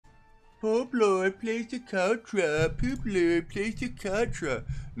Poop Lord plays Socotra. Poop Lord plays Socotra.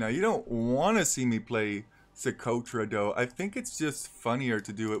 Now, you don't want to see me play Socotra, though. I think it's just funnier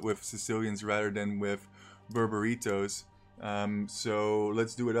to do it with Sicilians rather than with Berberitos. So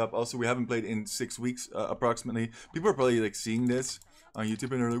let's do it up. Also, we haven't played in 6 weeks, approximately. People are probably like seeing this on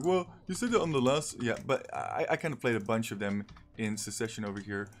YouTube and they're like, well, you said that on the last... Yeah, but I kind of played a bunch of them in Secession over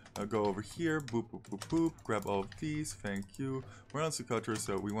here. Go over here, boop, boop, boop, boop, grab all of these, thank you. We're on Socotra,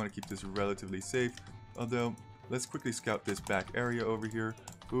 so we want to keep this relatively safe. Although, let's quickly scout this back area over here.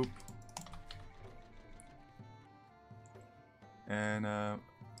 Boop. And,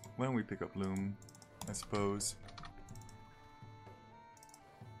 why don't we pick up Loom, I suppose.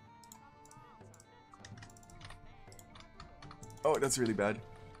 Oh, that's really bad.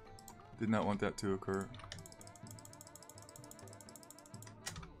 Did not want that to occur.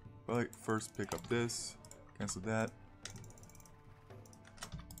 But first pick up this, cancel that.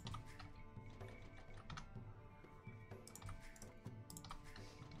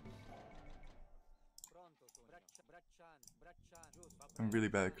 I'm really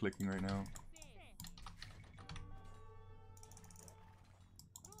bad at clicking right now.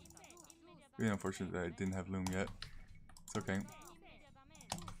 Really unfortunate that I didn't have Loom yet. It's okay.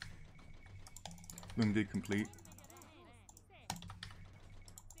 Loom did complete.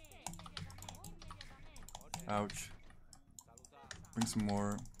 Ouch. Bring some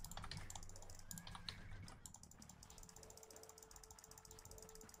more.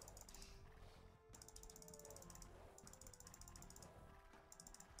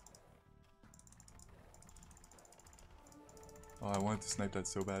 Oh, I wanted to snipe that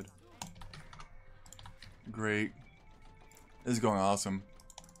so bad. Great. This is going awesome.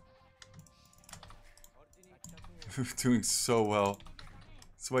 Doing so well.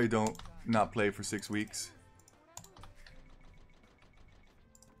 That's why you don't not play for 6 weeks.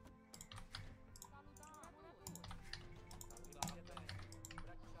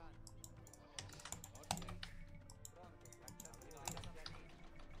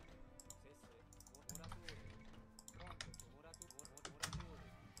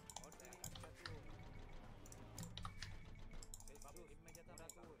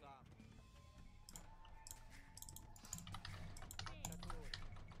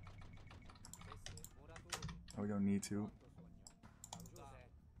 We don't need to.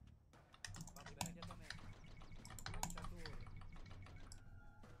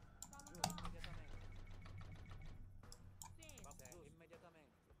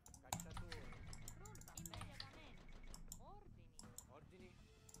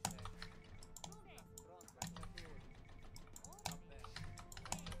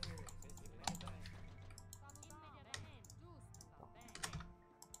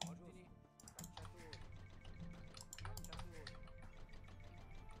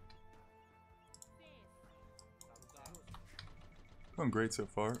 Going great so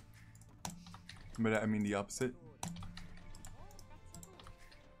far, but I mean the opposite.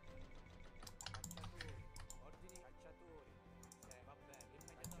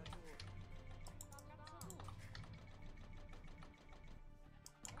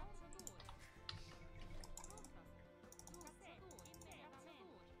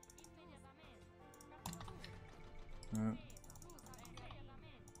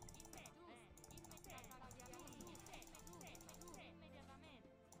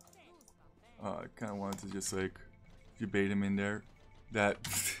 I kind of wanted to just like debate him in there. That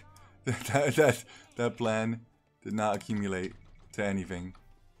that plan did not accumulate to anything.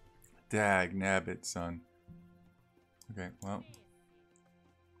 Dag nabbit, son. Okay, well,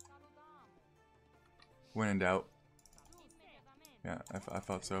 when in doubt. Yeah, I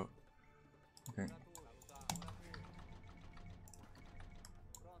thought so. Okay.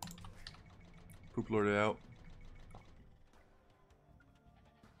 Poop lorded out.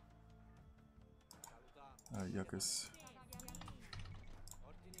 Yuckus.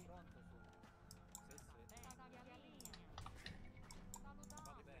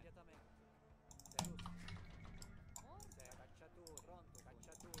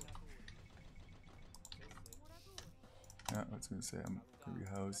 Yeah, I was gonna say I'm gonna be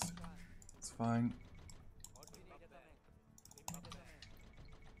housed. It's fine.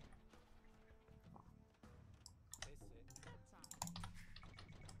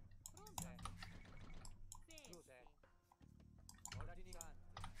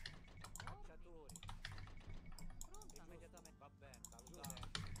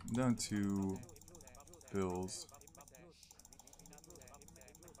 I'm down to bills.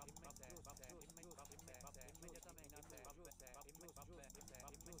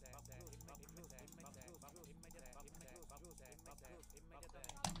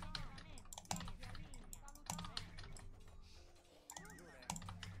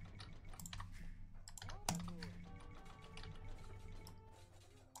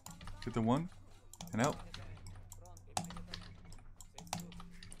 Get the one. And out.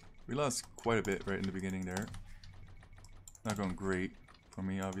 We lost quite a bit right in the beginning there. Not going great for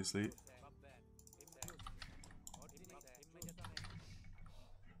me, obviously.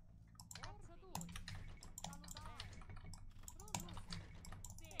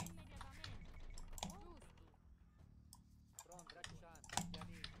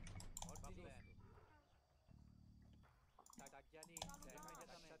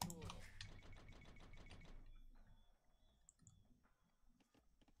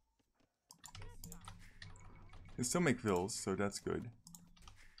 They still make vills, so that's good.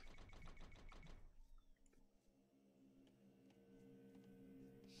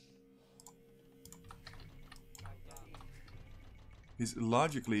 He's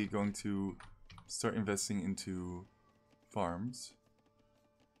logically going to start investing into farms.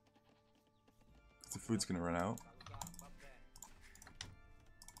 The food's gonna run out.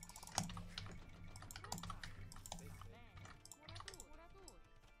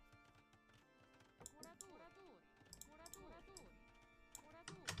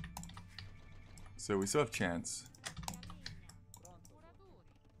 So we still have chance.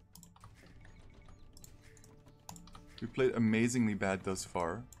 We played amazingly bad thus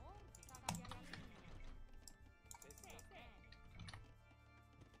far.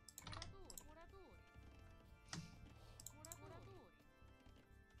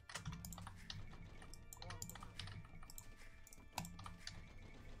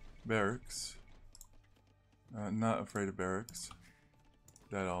 Barracks. Not afraid of barracks.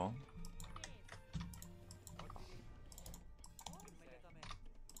 At all.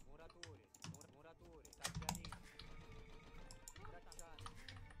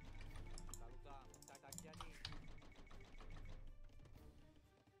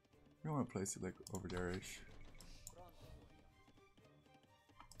 I don't want to place it like over there-ish.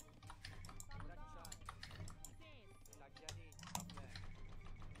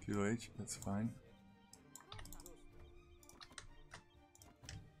 2H, that's fine.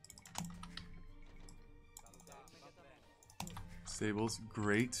 Stables,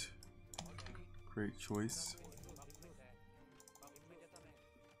 great. Great choice.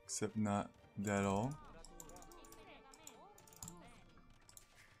 Except not that at all.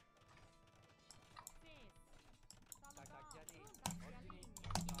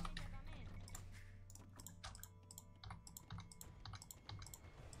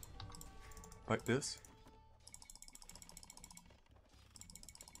 Like this.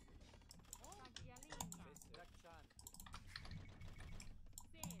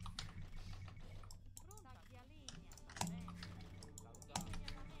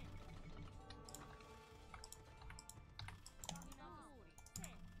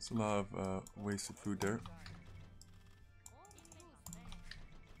 There's a lot of wasted food there.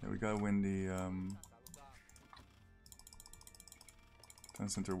 Yeah, we gotta win the town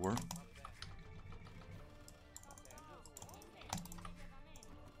center war.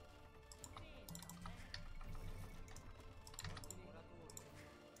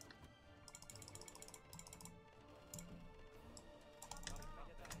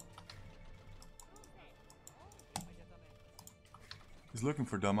 He's looking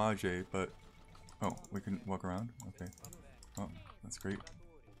for damage, but oh, we can walk around. Okay. Oh, that's great.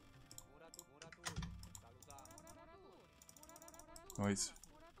 Nice.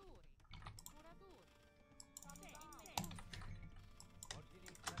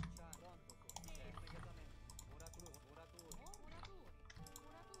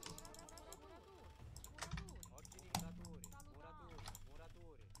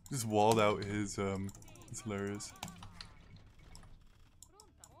 Just walled out his it's hilarious.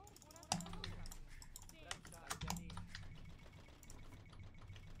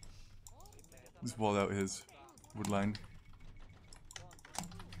 Just walled out his wood line.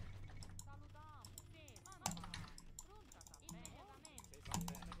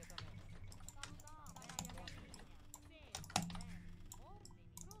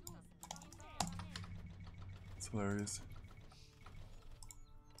 It's hilarious.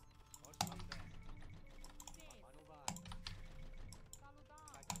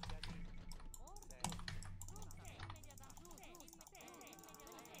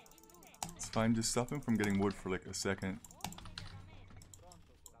 Fine, just stop him from getting wood for like a second.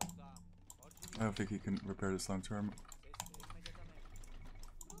 I don't think he can repair this long term.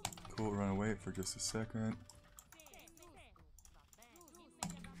 Cool, run away for just a second.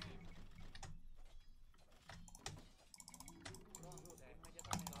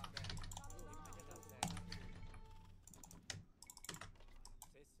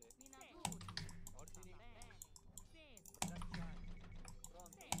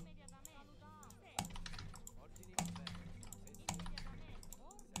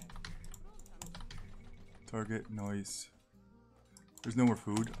 Target, noise. There's no more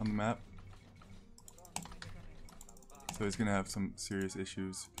food on the map. So he's gonna have some serious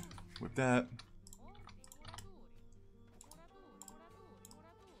issues with that.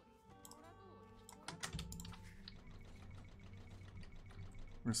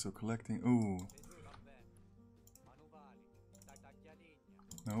 We're still collecting. Ooh.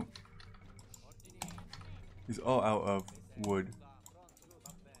 Nope. He's all out of wood.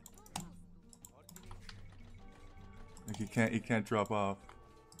 Like he can't drop off.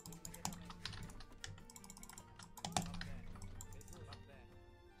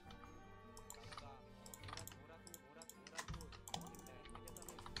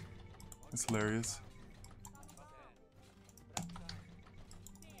 That's hilarious.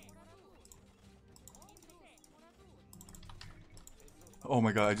 Oh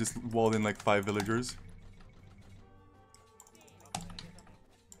my god, I just walled in like 5 villagers.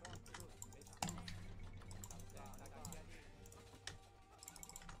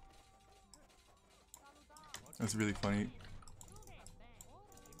 That's really funny.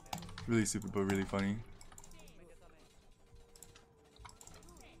 Really stupid, but really funny.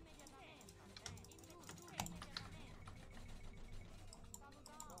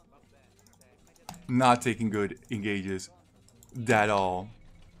 Not taking good engages. At all.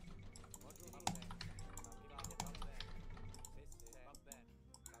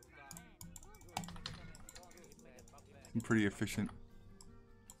 I'm pretty efficient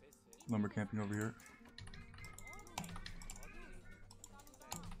lumber camping over here.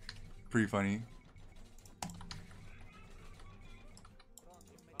 Pretty funny.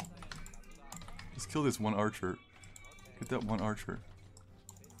 Just kill this one archer. Get that one archer.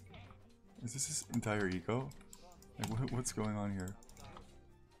 Is this his entire eco? Like, what's going on here?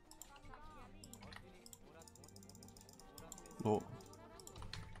 Lol.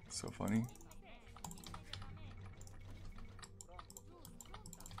 So funny.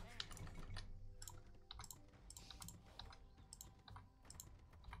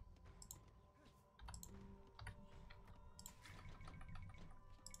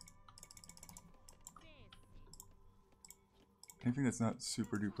 Anything that's not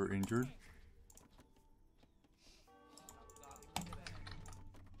super duper injured.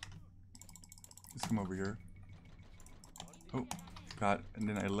 Just come over here. Oh, got, and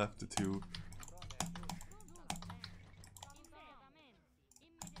then I left the 2.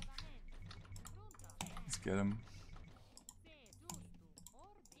 Let's get him.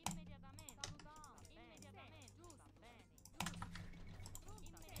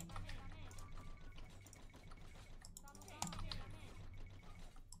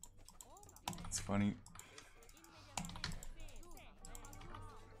 It's funny.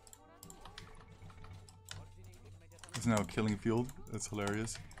 It's now a killing field. That's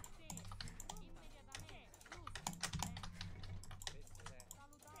hilarious.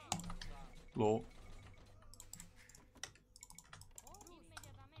 Lol.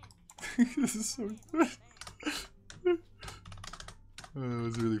 This is so good. That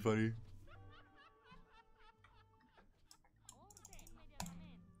was really funny.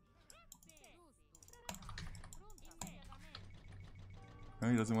 No,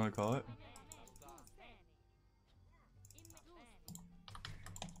 he doesn't want to call it.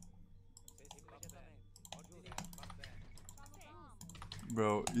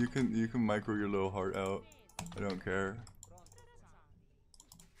 Bro, you can micro your little heart out. I don't care.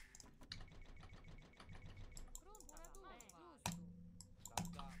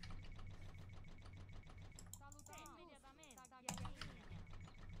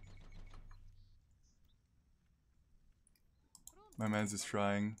 My man's just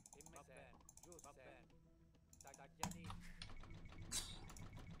trying.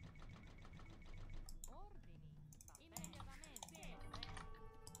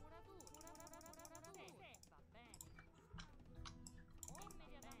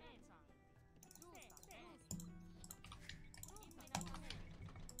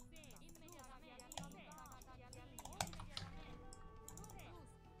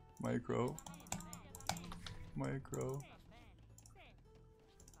 Micro. Micro.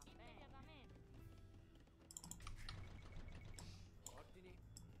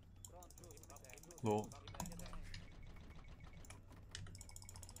 Lol.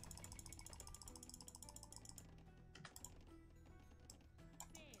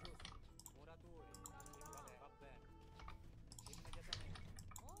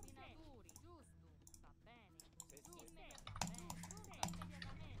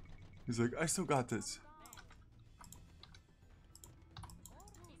 He's like, I still got this.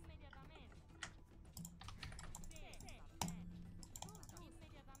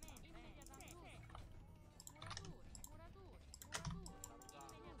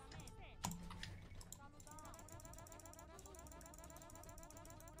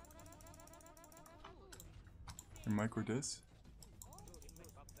 Or Mike Cortez.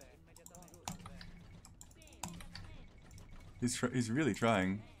 He's really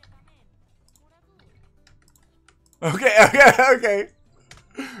trying. Okay, okay, okay.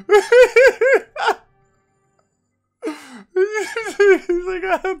 He's like,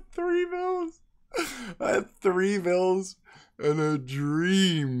 I have 3 bills. I had 3 bills and a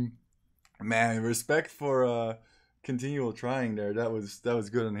dream. Man, respect for continual trying there. That was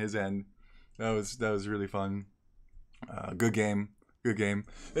good on his end. That was really fun. Good game. Good game.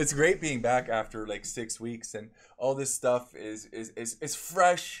 It's great being back after like 6 weeks, and all this stuff is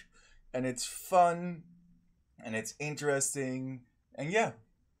fresh, and it's fun, and it's interesting, and yeah,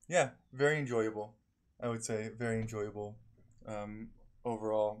 very enjoyable. I would say very enjoyable.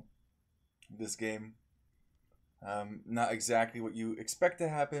 Overall, this game. Not exactly what you expect to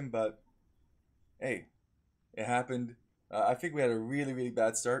happen, but hey, it happened. I think we had a really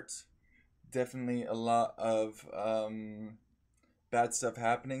bad start. Definitely a lot of bad stuff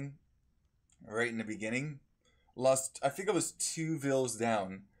happening right in the beginning. Lost, I think I was 2 vills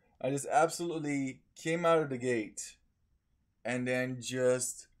down. I just absolutely came out of the gate and then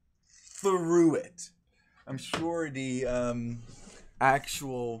just threw it. I'm sure the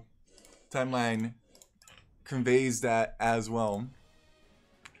actual timeline conveys that as well.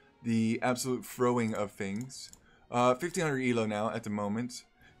 The absolute throwing of things. 1500 elo now at the moment.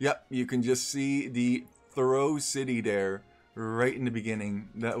 Yep, you can just see the throw city there right in the beginning.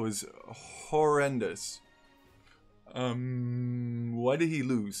 That was horrendous. Why did he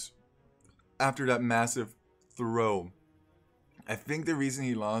lose after that massive throw? I think the reason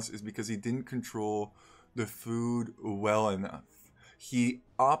he lost is because he didn't control the food well enough. He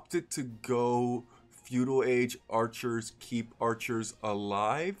opted to go feudal age archers, keep archers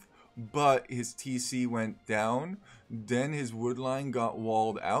alive, but his TC went down. Then his wood line got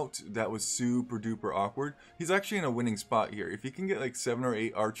walled out. That was super duper awkward. He's actually in a winning spot here. If he can get like 7 or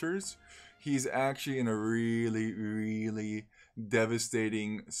 8 archers, he's actually in a really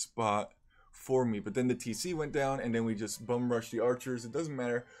devastating spot for me. But then the TC went down, and then we just bum rushed the archers. It doesn't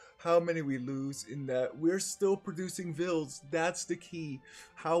matter how many we lose in that. We're still producing vills. That's the key.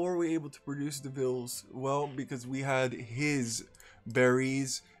 How are we able to produce the vills? Well, because we had his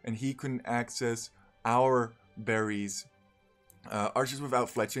berries and he couldn't access our berries. Archers without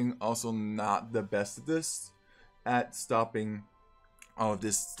fletching, also not the best at this, at stopping all of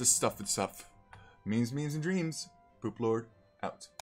this stuff and stuff. Memes and dreams. Poop Lord out.